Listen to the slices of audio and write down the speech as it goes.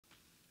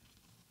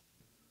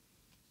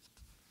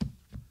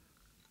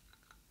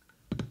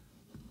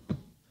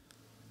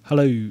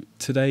Hello,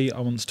 today I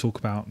want to talk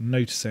about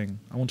noticing.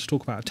 I want to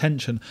talk about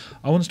attention.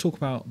 I want to talk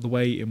about the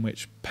way in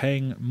which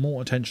paying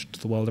more attention to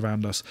the world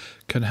around us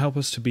can help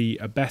us to be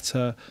a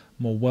better,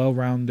 more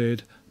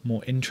well-rounded,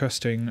 more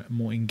interesting,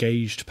 more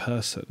engaged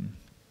person.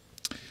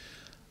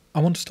 I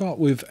want to start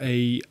with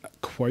a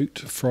quote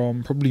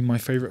from probably my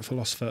favourite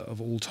philosopher of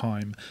all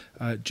time,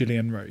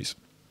 Gillian Rose.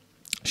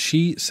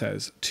 She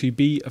says, to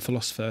be a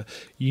philosopher,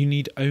 you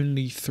need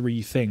only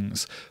three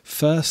things.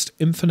 First,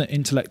 infinite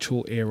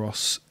intellectual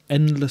eros,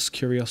 endless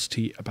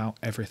curiosity about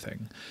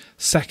everything.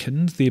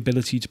 Second, the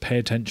ability to pay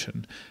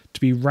attention,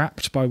 to be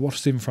rapt by what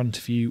is in front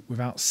of you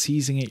without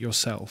seizing it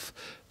yourself,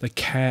 the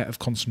care of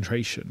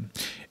concentration.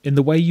 In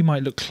the way you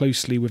might look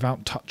closely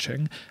without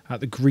touching at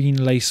the green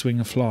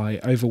lacewing fly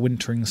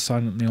overwintering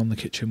silently on the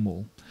kitchen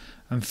wall.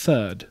 And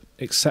third,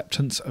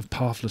 acceptance of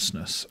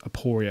pathlessness,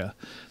 aporia,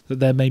 that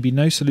there may be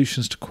no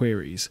solutions to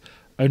queries,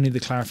 only the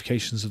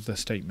clarifications of their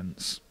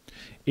statements.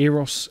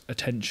 Eros,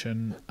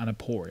 attention, and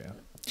aporia.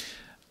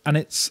 And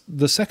it's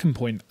the second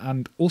point,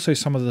 and also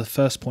some of the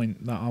first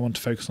point that I want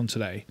to focus on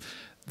today,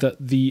 that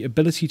the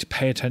ability to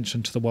pay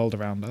attention to the world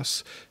around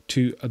us,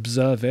 to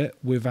observe it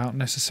without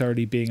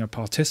necessarily being a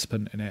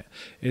participant in it,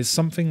 is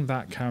something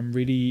that can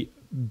really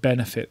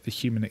benefit the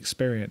human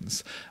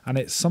experience. And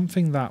it's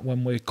something that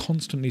when we're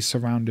constantly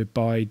surrounded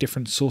by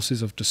different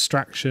sources of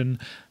distraction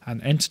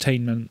and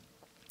entertainment,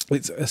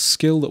 it's a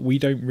skill that we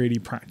don't really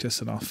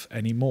practice enough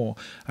anymore.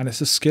 And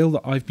it's a skill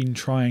that I've been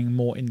trying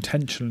more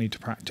intentionally to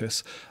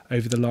practice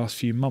over the last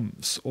few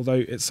months,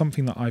 although it's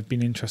something that I've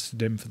been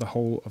interested in for the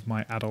whole of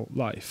my adult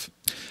life.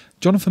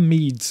 Jonathan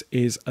Meades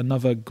is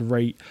another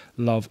great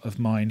love of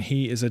mine.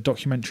 He is a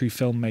documentary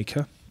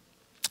filmmaker.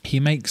 He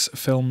makes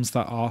films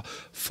that are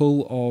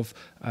full of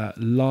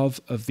love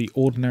of the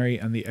ordinary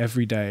and the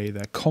everyday.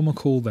 They're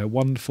comical, they're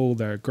wonderful,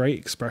 they're a great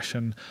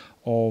expression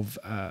of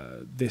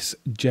this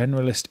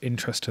generalist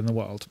interest in the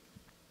world.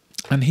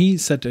 And he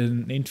said in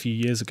an interview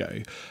years ago,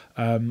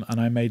 and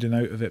I made a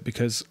note of it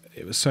because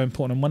it was so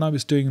important. And when I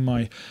was doing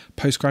my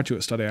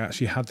postgraduate study, I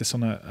actually had this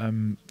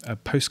on a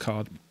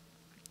postcard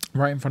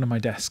right in front of my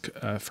desk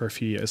for a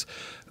few years.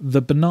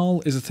 The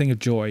banal is a thing of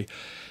joy.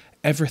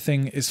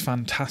 Everything is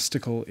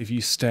fantastical if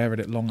you stare at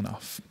it long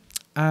enough.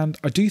 And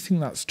I do think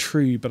that's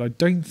true, but I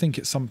don't think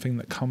it's something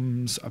that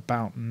comes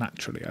about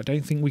naturally. I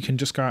don't think we can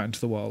just go out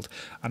into the world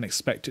and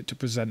expect it to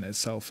present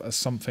itself as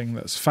something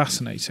that's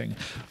fascinating.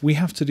 We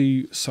have to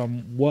do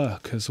some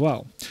work as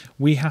well.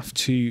 We have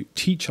to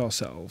teach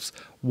ourselves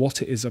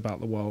what it is about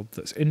the world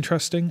that's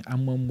interesting,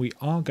 and when we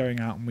are going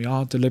out and we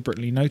are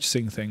deliberately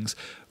noticing things,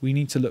 we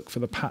need to look for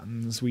the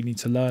patterns, we need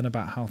to learn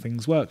about how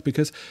things work,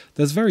 because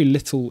there's very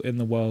little in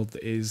the world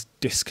that is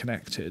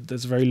disconnected.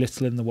 There's very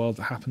little in the world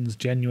that happens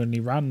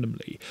genuinely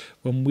randomly.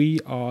 When we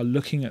are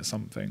looking at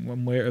something,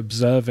 when we're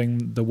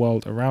observing the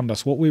world around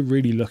us, what we're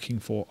really looking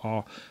for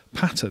are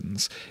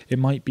patterns. It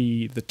might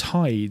be the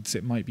tides,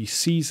 it might be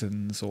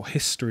seasons or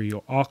history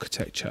or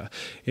architecture,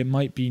 it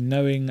might be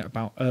knowing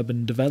about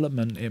urban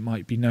development, it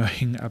might be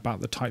knowing about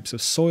the types of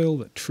soil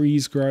that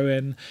trees grow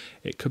in,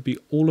 it could be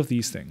all of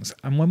these things.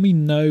 And when we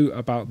know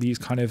about these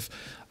kind of,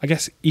 I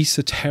guess,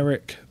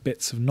 esoteric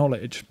bits of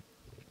knowledge,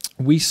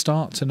 we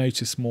start to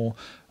notice more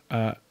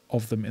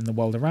of them in the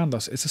world around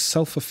us. It's a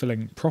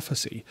self-fulfilling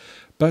prophecy.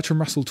 Bertrand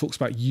Russell talks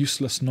about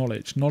useless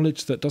knowledge,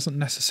 knowledge that doesn't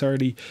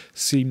necessarily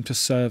seem to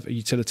serve a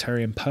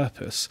utilitarian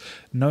purpose.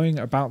 Knowing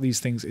about these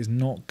things is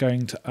not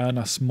going to earn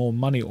us more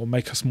money or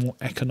make us more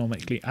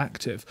economically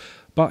active.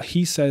 But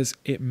he says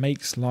it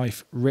makes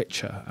life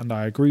richer, and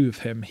I agree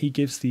with him. He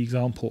gives the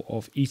example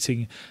of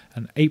eating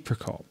an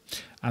apricot,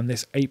 and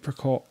this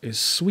apricot is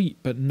sweet,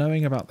 but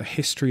knowing about the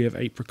history of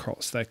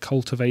apricots, their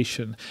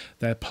cultivation,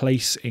 their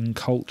place in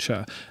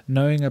culture,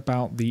 knowing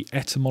about the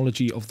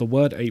etymology of the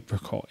word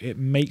apricot, it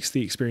makes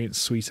the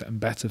experience sweeter and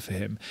better for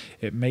him.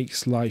 It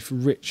makes life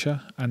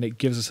richer, and it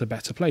gives us a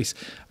better place.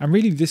 And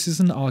really, this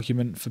is an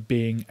argument for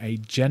being a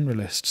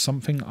generalist,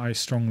 something I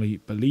strongly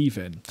believe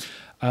in.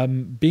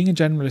 Being a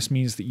generalist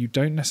means that you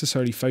don't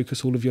necessarily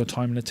focus all of your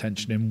time and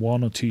attention in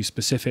one or two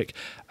specific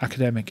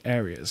academic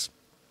areas.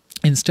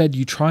 Instead,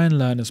 you try and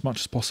learn as much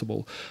as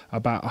possible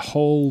about a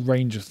whole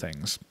range of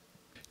things.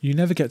 You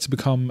never get to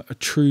become a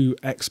true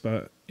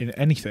expert in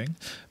anything,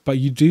 but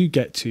you do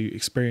get to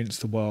experience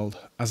the world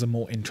as a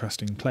more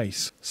interesting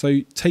place.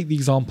 So take the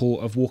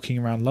example of walking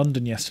around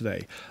London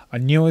yesterday. I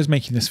knew I was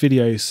making this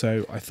video,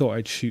 so I thought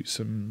I'd shoot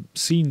some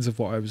scenes of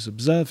what I was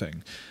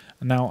observing.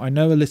 Now, I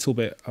know a little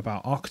bit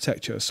about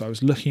architecture, so I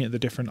was looking at the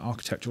different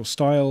architectural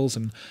styles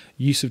and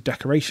use of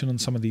decoration on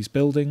some of these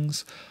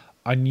buildings.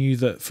 I knew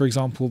that, for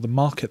example, the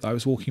market that I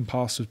was walking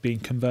past was being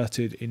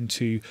converted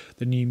into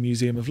the new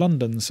Museum of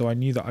London, so I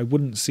knew that I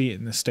wouldn't see it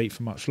in this state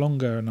for much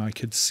longer, and I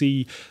could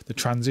see the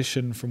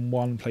transition from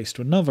one place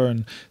to another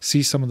and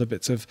see some of the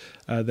bits of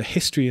the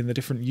history and the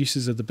different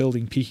uses of the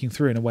building peeking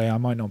through in a way I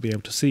might not be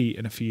able to see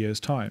in a few years'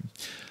 time.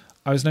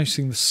 I was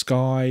noticing the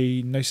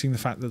sky, noticing the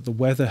fact that the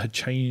weather had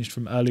changed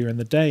from earlier in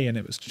the day, and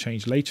it was to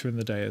change later in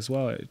the day as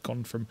well. It had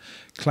gone from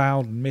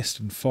cloud and mist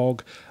and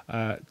fog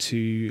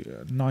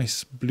to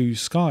nice blue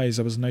skies.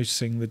 I was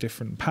noticing the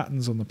different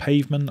patterns on the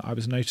pavement. I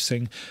was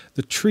noticing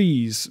the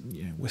trees.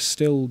 We're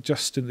still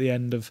just at the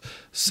end of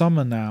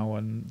summer now,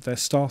 and they're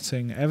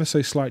starting ever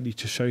so slightly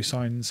to show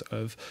signs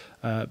of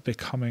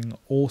becoming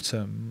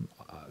autumn.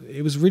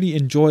 It was really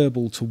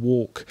enjoyable to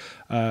walk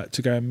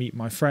to go and meet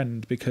my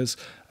friend, because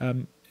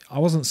I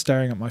wasn't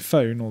staring at my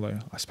phone, although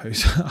I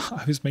suppose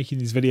I was making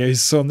these videos,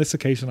 so on this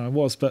occasion I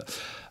was, but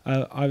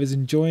I was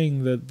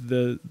enjoying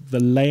the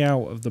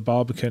layout of the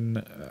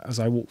Barbican as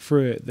I walked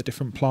through it, the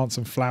different plants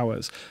and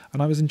flowers,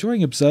 and I was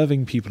enjoying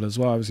observing people as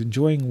well. I was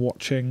enjoying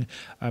watching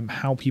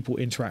how people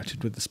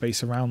interacted with the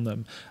space around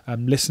them,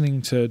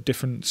 listening to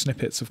different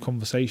snippets of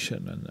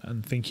conversation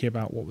and thinking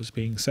about what was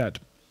being said.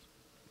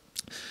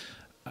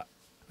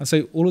 And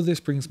so all of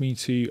this brings me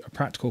to a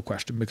practical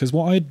question, because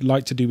what I'd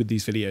like to do with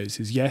these videos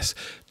is, yes,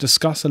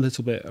 discuss a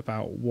little bit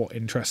about what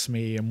interests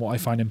me and what I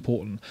find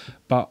important,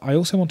 but I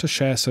also want to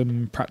share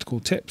some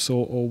practical tips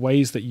or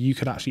ways that you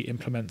can actually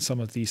implement some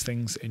of these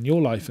things in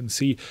your life and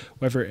see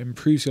whether it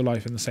improves your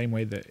life in the same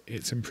way that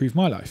it's improved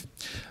my life.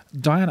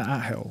 Diana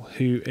Athill,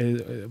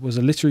 who was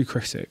a literary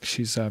critic,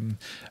 she's an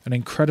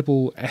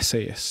incredible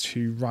essayist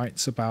who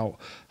writes about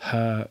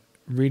her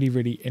really,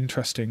 really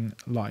interesting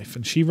life,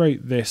 and she wrote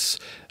this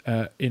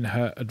in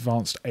her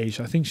advanced age.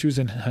 I think she was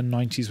in her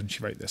 90s when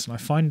she wrote this, and I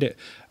find it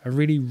a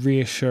really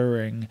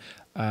reassuring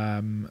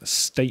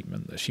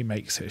statement that she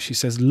makes here. She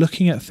says,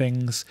 "Looking at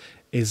things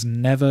is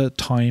never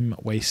time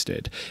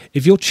wasted.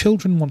 If your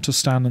children want to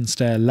stand and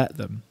stare, let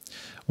them.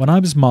 When I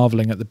was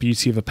marvelling at the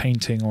beauty of a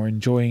painting or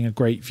enjoying a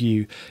great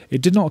view,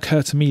 it did not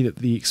occur to me that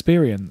the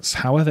experience,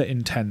 however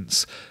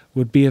intense,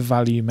 would be of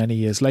value many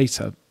years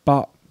later,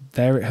 but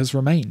there it has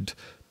remained,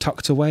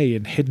 tucked away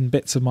in hidden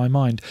bits of my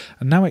mind,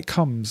 and now it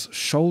comes,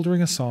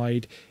 shouldering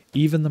aside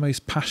even the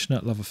most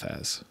passionate love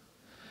affairs."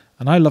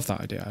 And I love that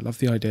idea. I love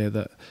the idea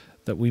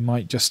that we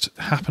might just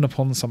happen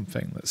upon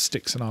something that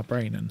sticks in our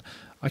brain. And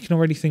I can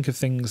already think of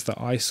things that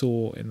I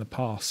saw in the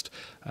past,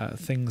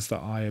 things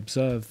that I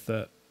observed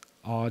that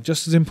are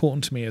just as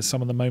important to me as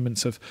some of the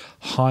moments of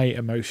high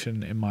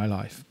emotion in my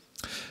life.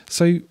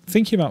 So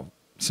thinking about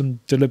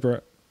some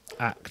deliberate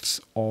acts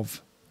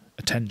of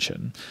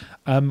attention,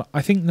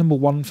 I think number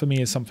one for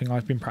me is something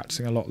I've been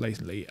practicing a lot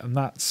lately, and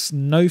that's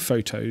no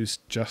photos,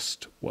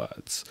 just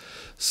words.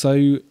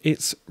 So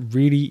it's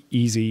really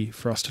easy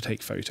for us to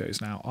take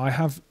photos now. I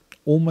have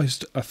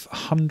almost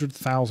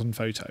 100,000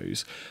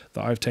 photos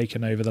that I've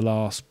taken over the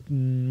last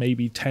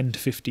maybe 10 to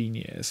 15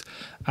 years.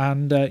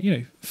 And,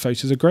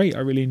 photos are great. I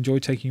really enjoy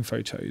taking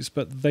photos,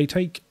 but they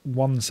take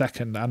 1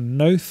 second and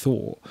no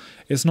thought.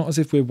 It's not as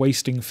if we're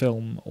wasting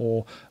film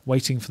or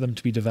waiting for them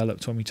to be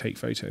developed when we take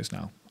photos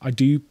now. I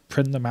do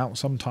print them out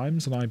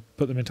sometimes and I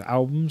put them into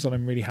albums and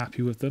I'm really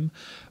happy with them,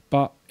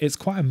 but it's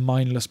quite a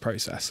mindless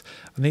process.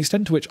 And the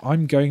extent to which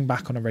I'm going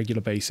back on a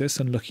regular basis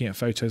and looking at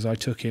photos I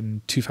took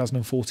in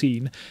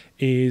 2014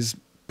 is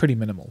pretty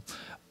minimal.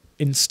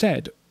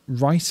 Instead,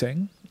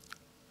 writing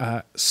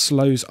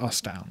slows us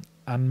down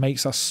and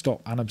makes us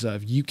stop and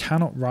observe. You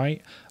cannot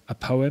write a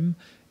poem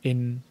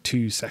in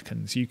 2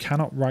 seconds. You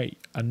cannot write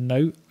a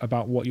note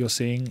about what you're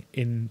seeing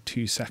in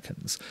 2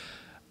 seconds.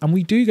 And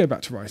we do go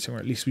back to writing, or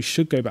at least we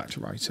should go back to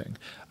writing.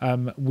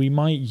 We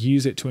might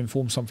use it to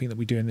inform something that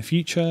we do in the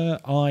future.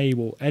 I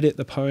will edit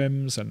the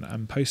poems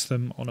and post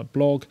them on a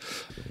blog.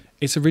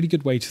 It's a really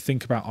good way to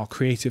think about our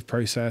creative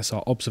process,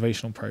 our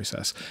observational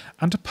process,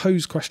 and to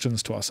pose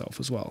questions to ourselves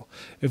as well.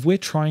 If we're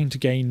trying to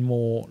gain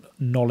more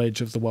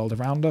knowledge of the world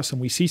around us and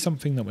we see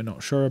something that we're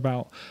not sure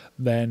about,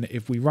 then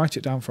if we write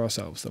it down for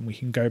ourselves, then we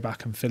can go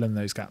back and fill in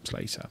those gaps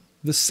later.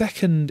 The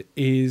second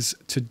is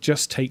to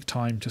just take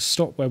time to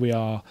stop where we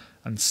are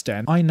and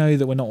stare. I know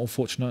that we're not all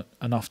fortunate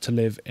enough to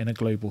live in a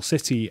global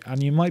city,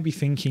 and you might be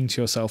thinking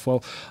to yourself,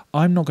 well,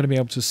 I'm not going to be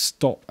able to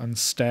stop and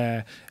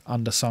stare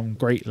under some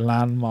great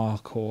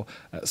landmark or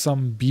at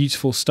some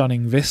beautiful,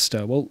 stunning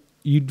vista. Well,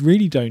 you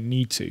really don't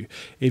need to.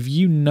 If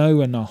you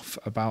know enough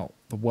about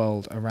the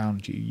world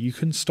around you, you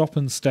can stop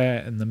and stare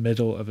in the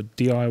middle of a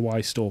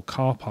DIY store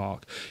car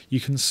park. You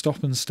can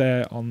stop and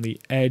stare on the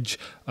edge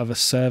of a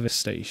service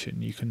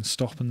station. You can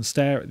stop and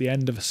stare at the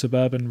end of a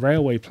suburban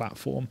railway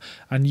platform,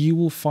 and you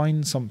will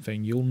find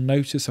something. You'll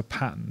notice a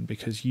pattern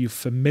because you're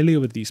familiar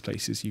with these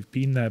places. You've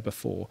been there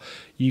before.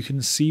 You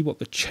can see what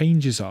the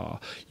changes are.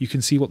 You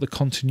can see what the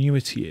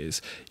continuity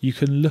is. You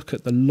can look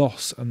at the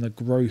loss and the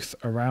growth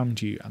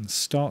around you and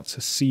start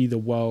to see the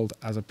world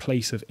as a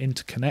place of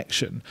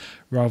interconnection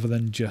rather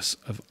than just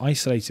of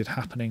isolated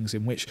happenings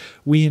in which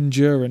we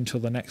endure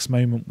until the next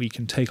moment we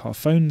can take our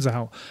phones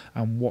out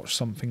and watch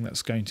something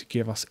that's going to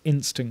give us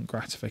instant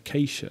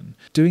gratification.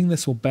 Doing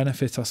this will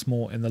benefit us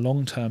more in the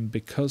long term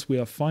because we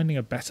are finding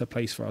a better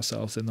place for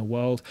ourselves in the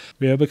world.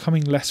 We are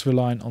becoming less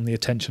reliant on the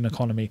attention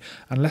economy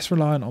and less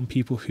reliant on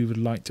people who would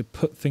like to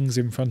put things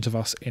in front of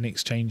us in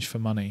exchange for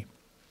money.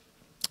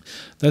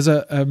 There's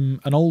an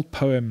old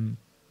poem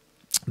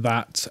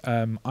that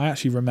I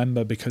actually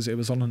remember because it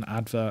was on an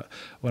advert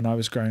when I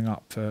was growing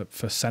up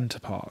for Centre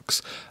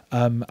Parks,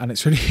 and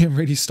it's really it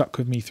really stuck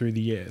with me through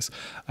the years.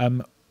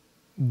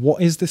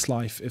 What is this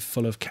life if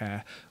full of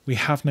care? We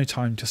have no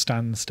time to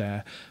stand and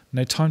stare,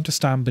 no time to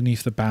stand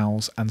beneath the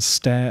boughs and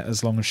stare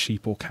as long as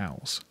sheep or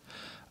cows.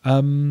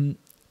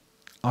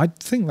 I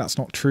think that's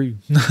not true.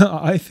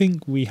 I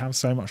think we have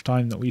so much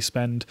time that we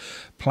spend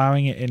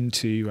ploughing it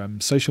into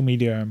social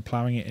media and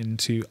ploughing it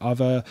into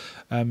other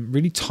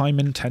really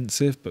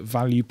time-intensive but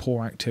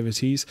value-poor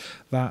activities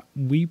that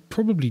we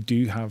probably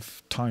do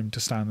have time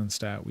to stand and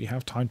stare. We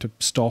have time to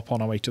stop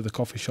on our way to the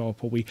coffee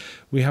shop, or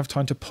we have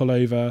time to pull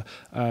over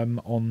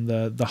on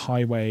the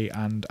highway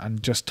and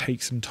just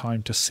take some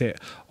time to sit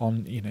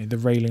on the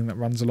railing that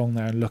runs along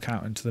there and look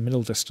out into the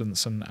middle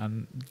distance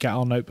and get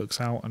our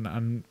notebooks out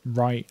and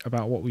write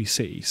about what we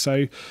see.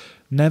 So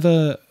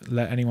never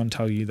let anyone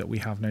tell you that we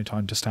have no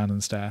time to stand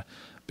and stare,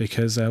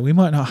 because we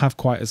might not have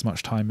quite as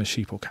much time as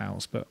sheep or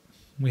cows, but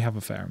we have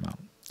a fair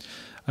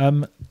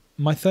amount.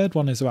 My third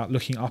one is about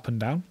looking up and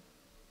down.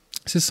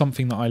 This is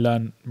something that I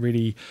learned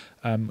really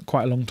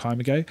quite a long time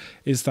ago,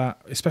 is that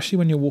especially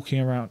when you're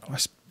walking around,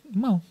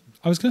 well,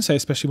 I was going to say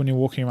especially when you're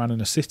walking around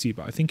in a city,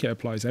 but I think it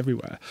applies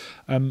everywhere.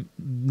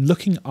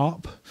 Looking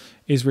up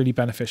is really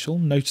beneficial,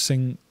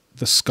 noticing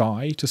the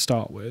sky to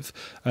start with,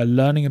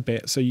 learning a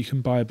bit. So you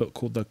can buy a book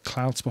called The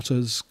Cloud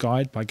Spotter's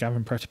Guide by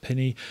Gavin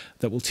Pretippini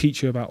that will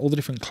teach you about all the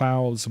different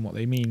clouds and what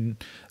they mean.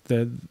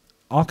 The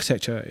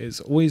architecture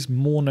is always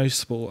more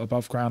noticeable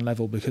above ground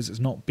level because it's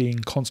not being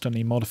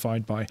constantly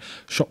modified by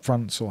shop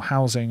fronts or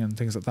housing and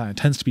things like that. It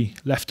tends to be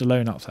left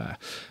alone up there.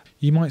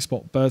 You might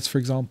spot birds, for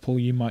example.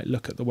 You might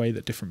look at the way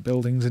that different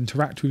buildings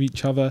interact with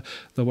each other,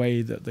 the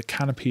way that the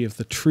canopy of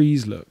the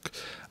trees look.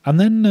 And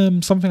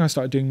then something I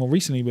started doing more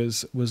recently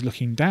was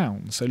looking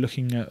down, so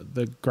looking at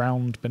the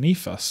ground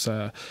beneath us.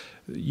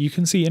 You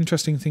can see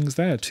interesting things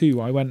there too.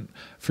 I went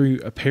through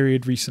a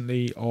period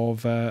recently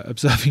of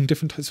observing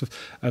different types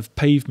of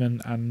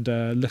pavement and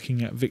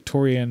looking at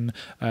Victorian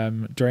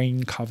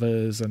drain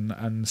covers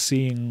and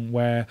seeing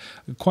where,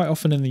 quite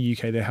often in the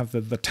UK, they have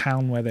the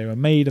town where they were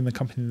made and the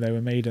company they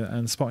were made,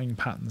 and spotting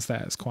patterns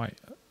there is quite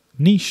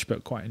niche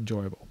but quite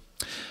enjoyable.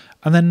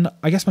 And then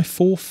I guess my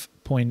fourth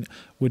point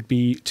would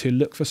be to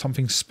look for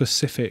something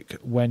specific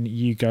when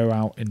you go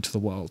out into the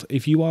world.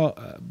 If you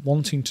are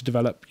wanting to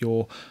develop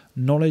your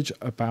knowledge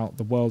about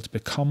the world to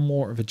become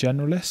more of a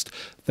generalist,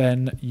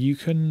 then you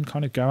can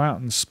kind of go out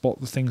and spot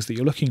the things that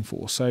you're looking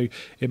for. So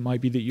it might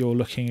be that you're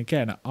looking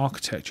again at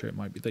architecture, it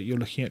might be that you're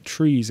looking at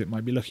trees, it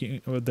might be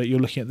that you're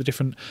looking at the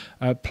different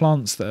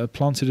plants that are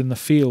planted in the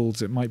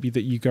fields, it might be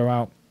that you go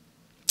out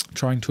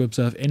trying to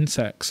observe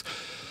insects.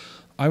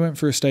 I went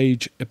through a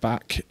stage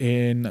back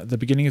in the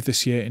beginning of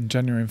this year in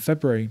January and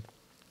February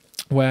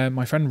where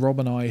my friend Rob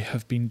and I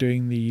have been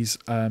doing these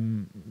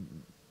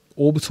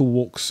orbital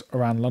walks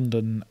around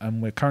London,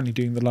 and we're currently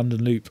doing the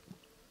London Loop.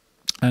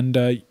 And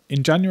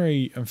in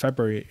January and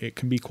February, it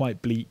can be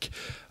quite bleak.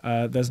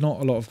 There's not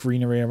a lot of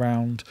greenery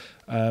around.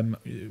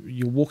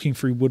 You're walking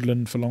through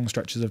woodland for long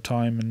stretches of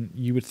time, and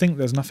you would think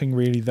there's nothing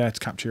really there to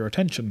capture your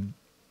attention.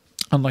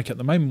 Unlike at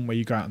the moment where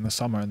you go out in the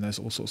summer and there's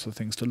all sorts of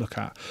things to look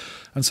at.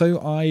 And so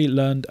I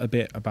learned a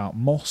bit about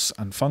moss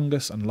and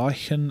fungus and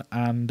lichen,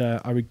 and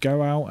I would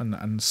go out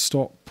and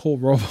stop poor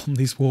Rob on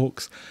these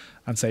walks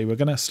and say, we're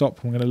going to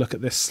stop and we're going to look at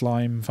this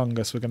slime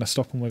fungus, we're going to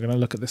stop and we're going to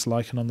look at this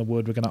lichen on the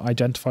wood, we're going to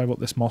identify what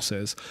this moss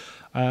is.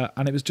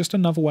 And it was just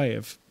another way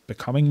of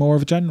becoming more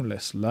of a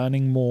generalist,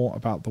 learning more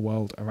about the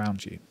world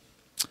around you.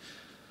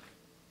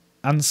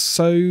 And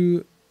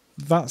so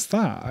that's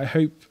that. I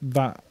hope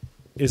that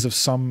is of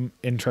some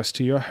interest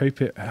to you. I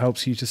hope it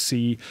helps you to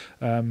see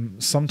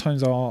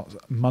sometimes our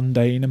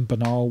mundane and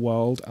banal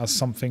world as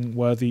something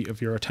worthy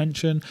of your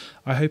attention.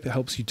 I hope it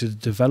helps you to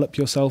develop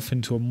yourself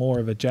into a more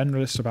of a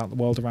generalist about the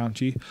world around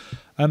you.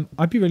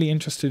 I'd be really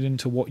interested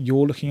into what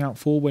you're looking out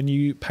for when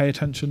you pay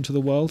attention to the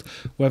world,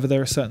 whether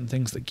there are certain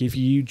things that give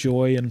you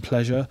joy and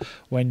pleasure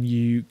when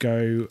you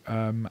go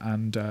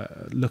and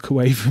look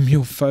away from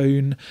your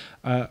phone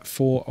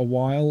for a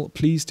while.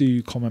 Please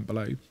do comment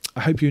below. I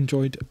hope you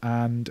enjoyed,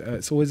 and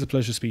it's always a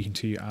pleasure speaking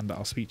to you, and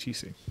I'll speak to you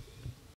soon.